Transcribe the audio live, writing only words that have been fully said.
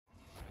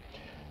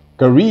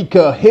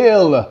Kerrica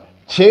Hill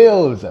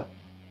chills.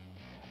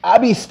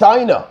 Abby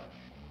Steiner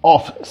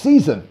off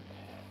season.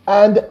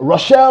 And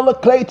Rushell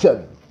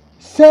Clayton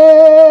celebrates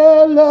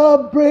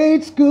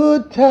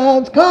good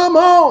times. Come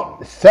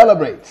on,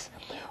 celebrates.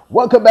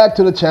 Welcome back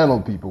to the channel,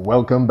 people.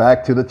 Welcome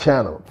back to the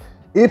channel.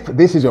 If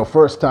this is your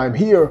first time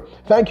here,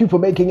 thank you for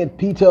making it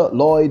Peter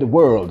Lloyd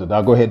World.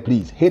 Now go ahead,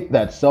 please hit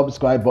that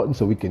subscribe button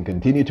so we can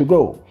continue to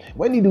grow.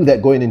 When you do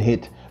that, go in and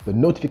hit the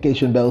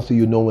notification bell so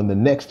you know when the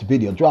next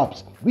video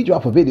drops. We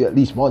drop a video at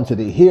least once a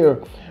day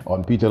here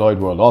on Peter Lloyd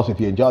World. Also, if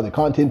you enjoy the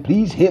content,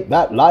 please hit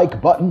that like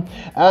button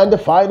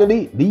and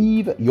finally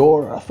leave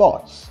your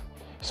thoughts.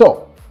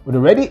 So, when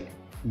you're ready,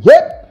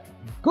 yep,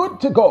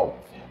 good to go.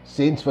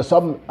 Since for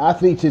some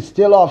athletes it's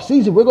still off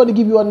season, we're going to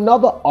give you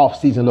another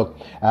off season look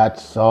at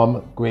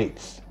some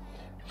greats.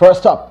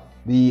 First up,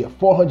 the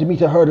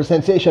 400-meter hurdle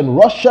sensation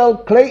Rushell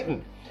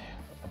Clayton,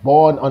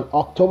 born on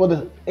October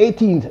the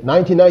 18th,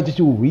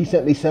 1992,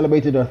 recently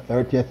celebrated her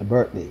 30th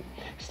birthday,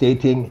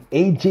 stating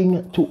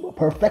aging to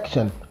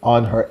perfection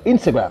on her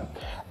Instagram.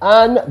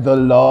 And the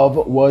love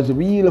was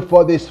real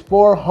for this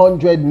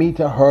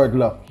 400-meter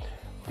hurdler.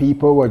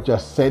 People were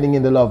just sending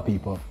in the love,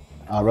 people.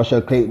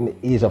 Rushell Clayton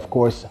is, of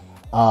course,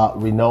 a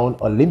renowned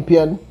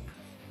Olympian,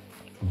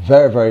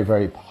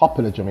 very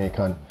popular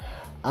Jamaican,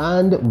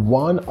 and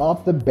one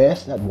of the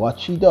best at what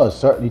she does,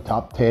 certainly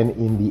top 10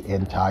 in the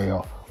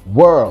entire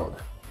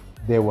world.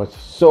 There was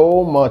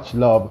so much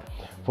love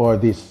for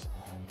this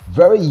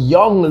very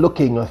young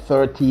looking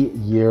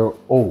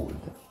 30-year-old.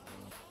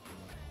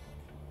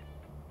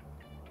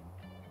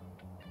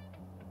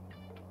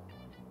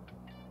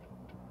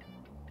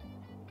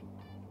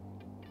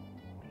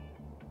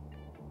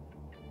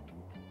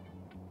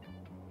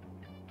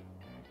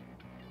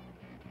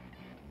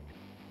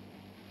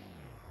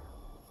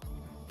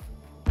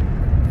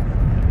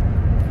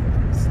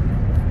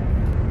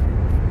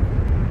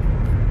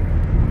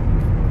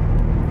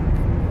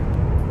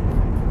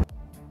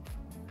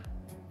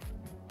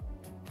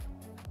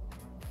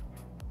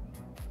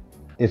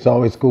 It's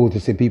always cool to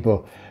see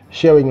people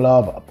sharing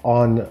love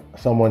on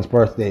someone's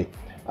birthday.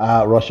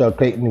 Rushell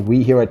Clayton,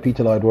 we here at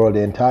Peter Lloyd World,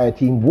 the entire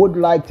team, would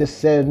like to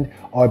send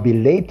our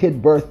belated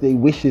birthday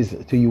wishes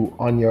to you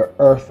on your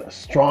earth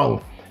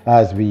strong,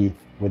 as we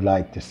would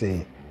like to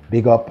say.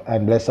 Big up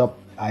and bless up.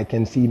 I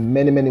can see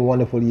many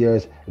wonderful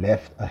years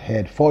left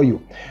ahead for you.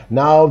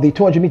 Now, the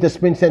 200-meter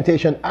sprint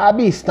sensation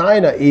Abby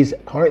Steiner is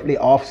currently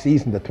off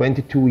season, the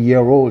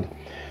 22-year-old.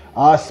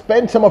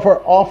 Spent some of her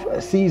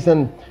off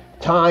season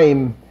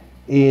time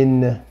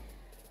in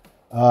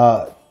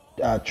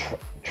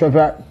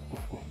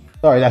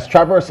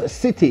Traverse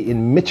City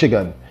in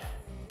Michigan.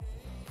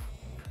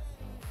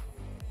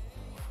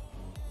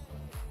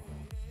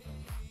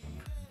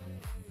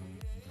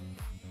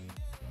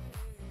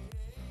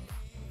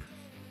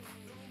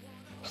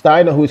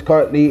 Steiner, who is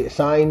currently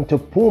signed to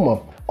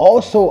Puma,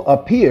 also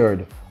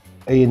appeared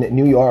in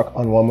New York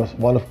on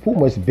one of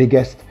Puma's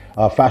biggest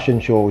fashion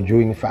show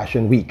during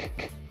Fashion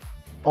Week.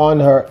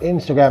 On her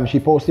Instagram, she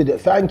posted,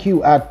 "Thank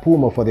you at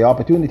Puma for the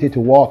opportunity to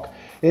walk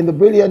in the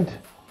brilliant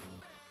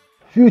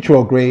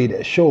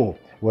Futurograde show.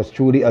 Was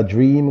truly a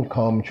dream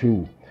come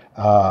true.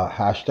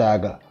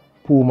 Hashtag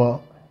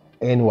Puma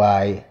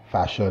NY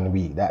Fashion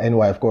Week." That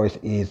NY, of course,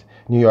 is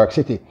New York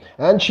City.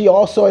 And she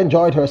also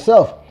enjoyed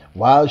herself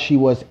while she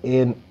was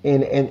in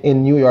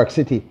New York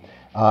City,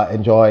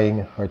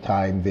 enjoying her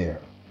time there.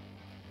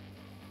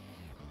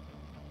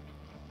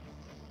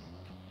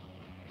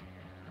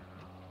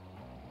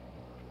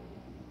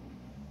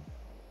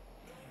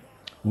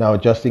 Now,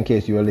 just in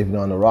case you are living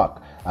on a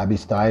rock, Abby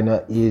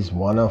Steiner is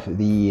one of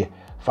the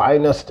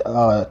finest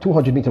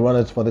 200-meter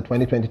runners for the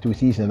 2022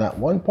 season, and at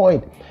one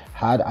point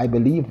had, I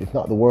believe, if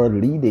not the world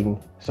leading,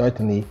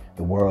 certainly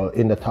the world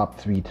in the top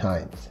 3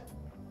 times.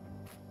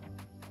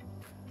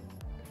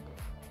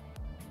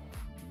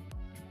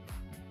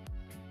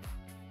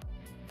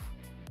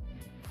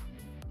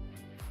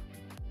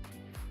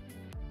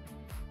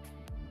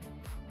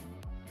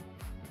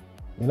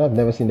 You know, I've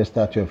never seen the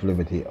Statue of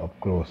Liberty up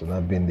close, and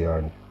I've been there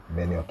on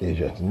many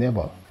occasions.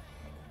 Never.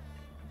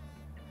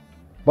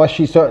 But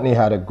she certainly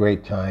had a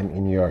great time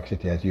in New York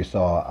City. As you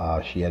saw,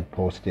 she had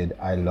posted,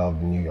 "I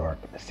love New York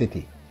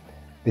City."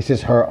 This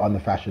is her on the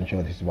fashion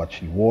show. This is what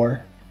she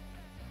wore.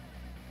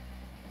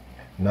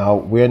 Now,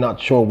 we're not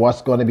sure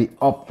what's going to be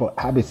up for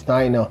Abby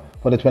Steiner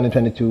for the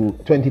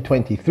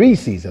 2022-2023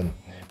 season,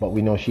 but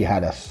we know she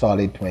had a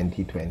solid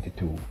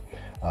 2022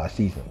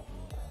 season.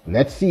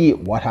 Let's see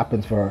what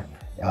happens for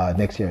her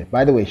next year.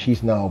 By the way,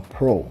 she's now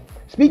pro.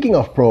 Speaking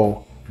of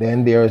pro,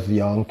 then there's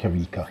young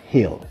Kerrica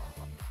Hill.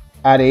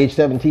 At age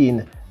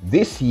 17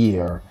 this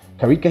year,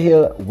 Kerrica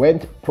Hill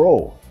went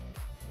pro.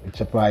 It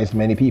surprised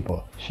many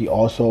people. She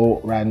also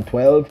ran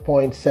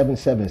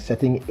 12.77,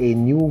 setting a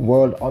new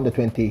World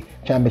Under-20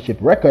 Championship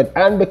record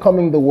and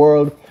becoming the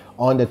World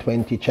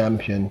Under-20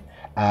 champion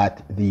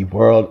at the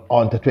World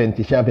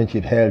Under-20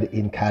 Championship held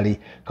in Cali,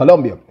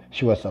 Colombia.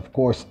 She was, of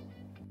course,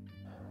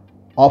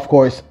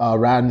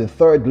 ran the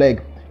 3rd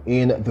leg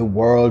in the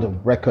world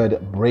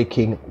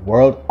record-breaking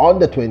World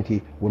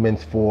Under-20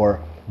 Women's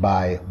 4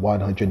 by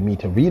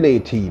 100-meter relay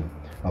team.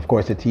 Of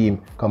course, the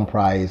team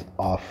comprised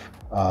of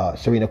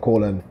Serena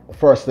Colon the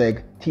first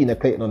leg, Tina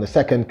Clayton on the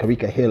second,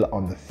 Kerrica Hill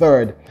on the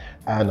third,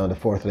 and on the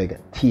fourth leg,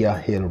 Tia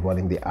Hill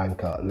running the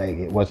anchor leg.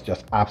 It was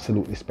just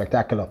absolutely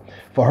spectacular.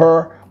 For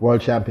her,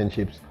 World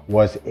Championships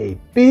was a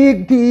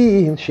big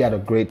deal. She had a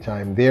great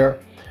time there.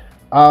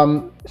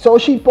 So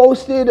she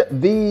posted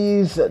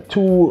these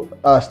two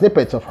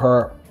snippets of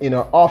her in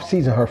her off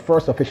season, her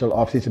first official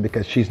off season,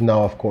 because she's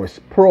now, of course,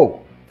 pro.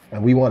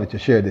 And we wanted to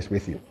share this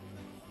with you.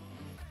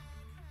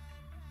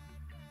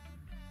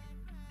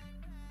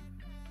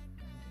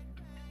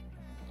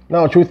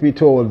 Now, truth be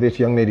told, this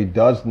young lady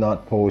does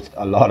not post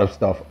a lot of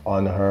stuff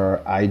on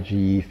her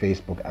IG,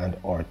 Facebook, and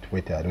or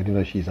Twitter. I don't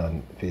know if she's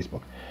on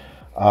Facebook.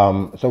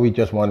 So we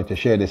just wanted to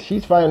share this.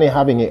 She's finally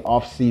having an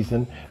off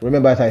season.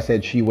 Remember, as I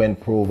said, she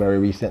went pro very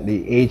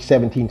recently. Age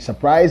 17,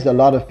 surprised a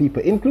lot of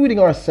people, including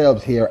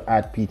ourselves here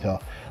at Peter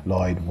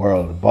Lloyd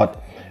World.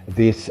 But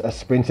this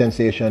sprint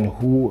sensation,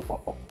 who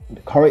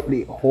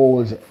currently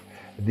holds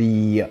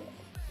the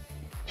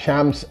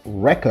champs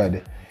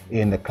record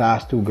in the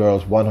class 2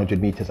 girls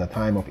 100 meters, a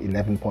time of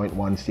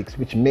 11.16,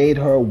 which made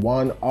her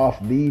one of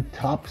the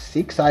top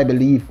 6, I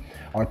believe,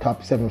 or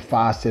top 7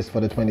 fastest for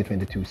the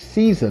 2022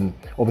 season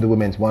over the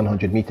women's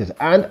 100 meters.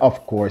 And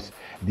of course,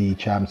 the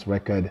champs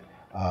record,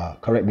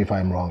 correct me if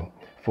I'm wrong,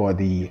 for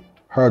the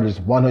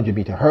hurdles, 100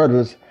 meter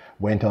hurdles,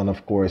 went on,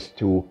 of course,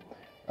 to,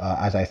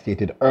 as I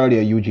stated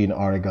earlier, Eugene,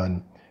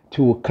 Oregon,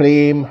 to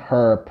claim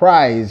her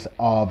prize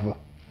of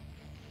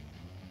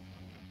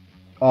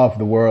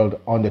the world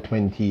under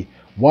 20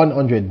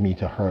 100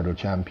 meter hurdle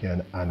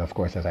champion. And of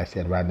course, as I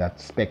said, ran that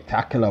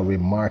spectacular,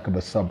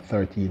 remarkable sub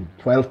 13,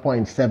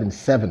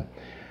 12.77.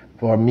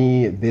 For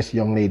me, this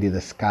young lady,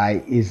 the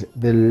sky is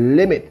the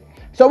limit.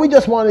 So we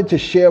just wanted to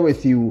share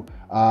with you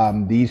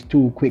these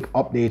two quick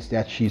updates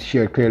that she's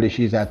shared. Clearly,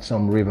 she's at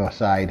some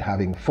riverside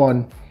having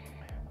fun.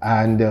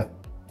 And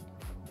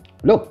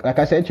look, like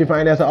I said, she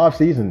finally has an off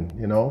season.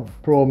 You know,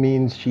 pro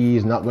means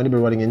she's not going to be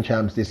running in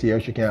champs this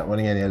year. She can't run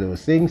any of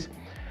those things.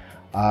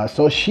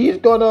 So she's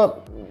gonna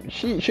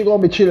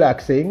be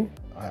chillaxing.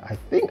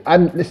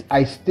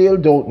 I still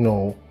don't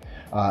know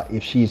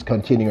if she's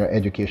continuing her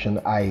education.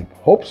 I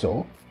hope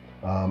so,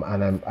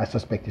 and I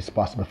suspect it's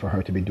possible for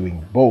her to be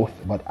doing both.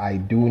 But I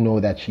do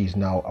know that she's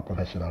now a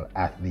professional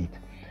athlete,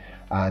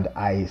 and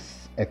I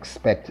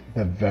expect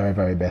the very,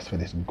 very best for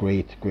this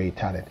great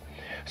talent.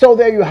 So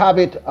there you have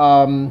it.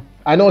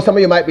 I know some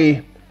of you might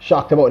be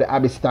shocked about the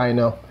Abby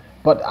Steiner,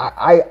 but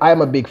I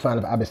am a big fan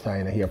of Abby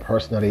Steiner here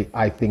personally.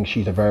 I think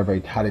she's a very,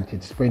 very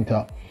talented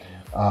sprinter.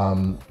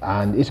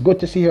 And it's good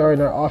to see her in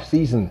her off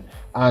season.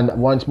 And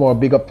once more,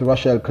 big up to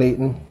Rushell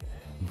Clayton,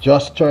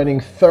 just turning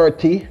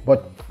 30.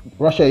 But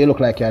Rushell, you look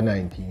like you're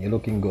 19. You're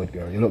looking good,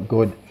 girl. You look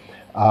good.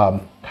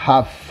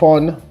 Have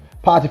fun.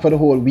 Party for the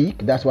whole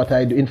week. That's what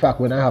I do. In fact,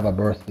 when I have a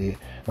birthday,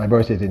 my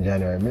birthday is in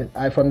January.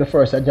 From the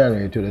 1st of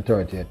January to the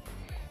 30th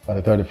or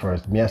the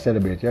 31st, me I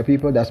celebrate. Yeah,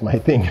 people, that's my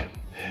thing.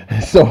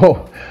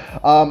 So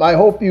I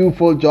hope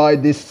you've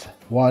enjoyed this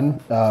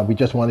one. We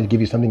just wanted to give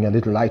you something a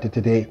little lighter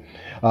today.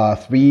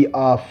 Three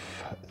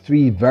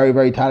very,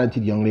 very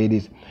talented young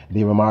ladies.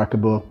 The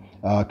remarkable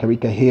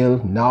Kerrica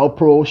Hill, now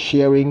pro,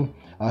 sharing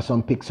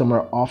some pics from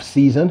her off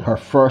season, her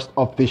first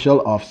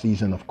official off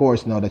season, of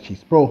course, now that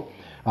she's pro.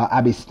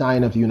 Abby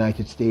Steiner of the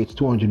United States,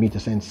 200 meter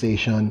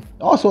sensation,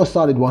 also a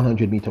solid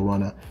 100 meter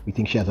runner. We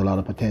think she has a lot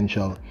of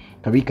potential.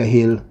 Kerrica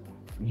Hill,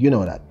 you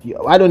know that.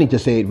 I don't need to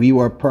say it. We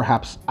were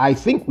perhaps, I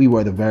think we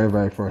were the very,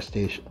 very first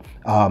station,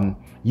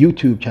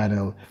 YouTube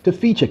channel to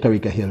feature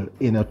Kerrica Hill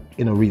in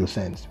a real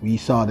sense. We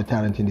saw the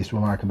talent in this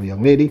remarkable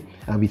young lady,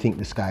 and we think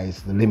the sky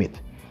is the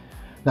limit.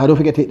 Now, don't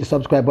forget to hit the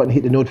subscribe button,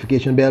 hit the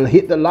notification bell,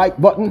 hit the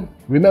like button.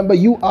 Remember,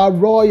 you are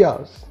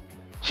royals.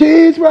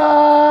 She's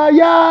royal,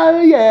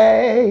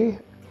 yay!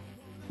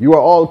 You are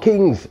all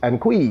kings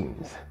and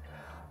queens.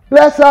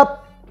 Bless up.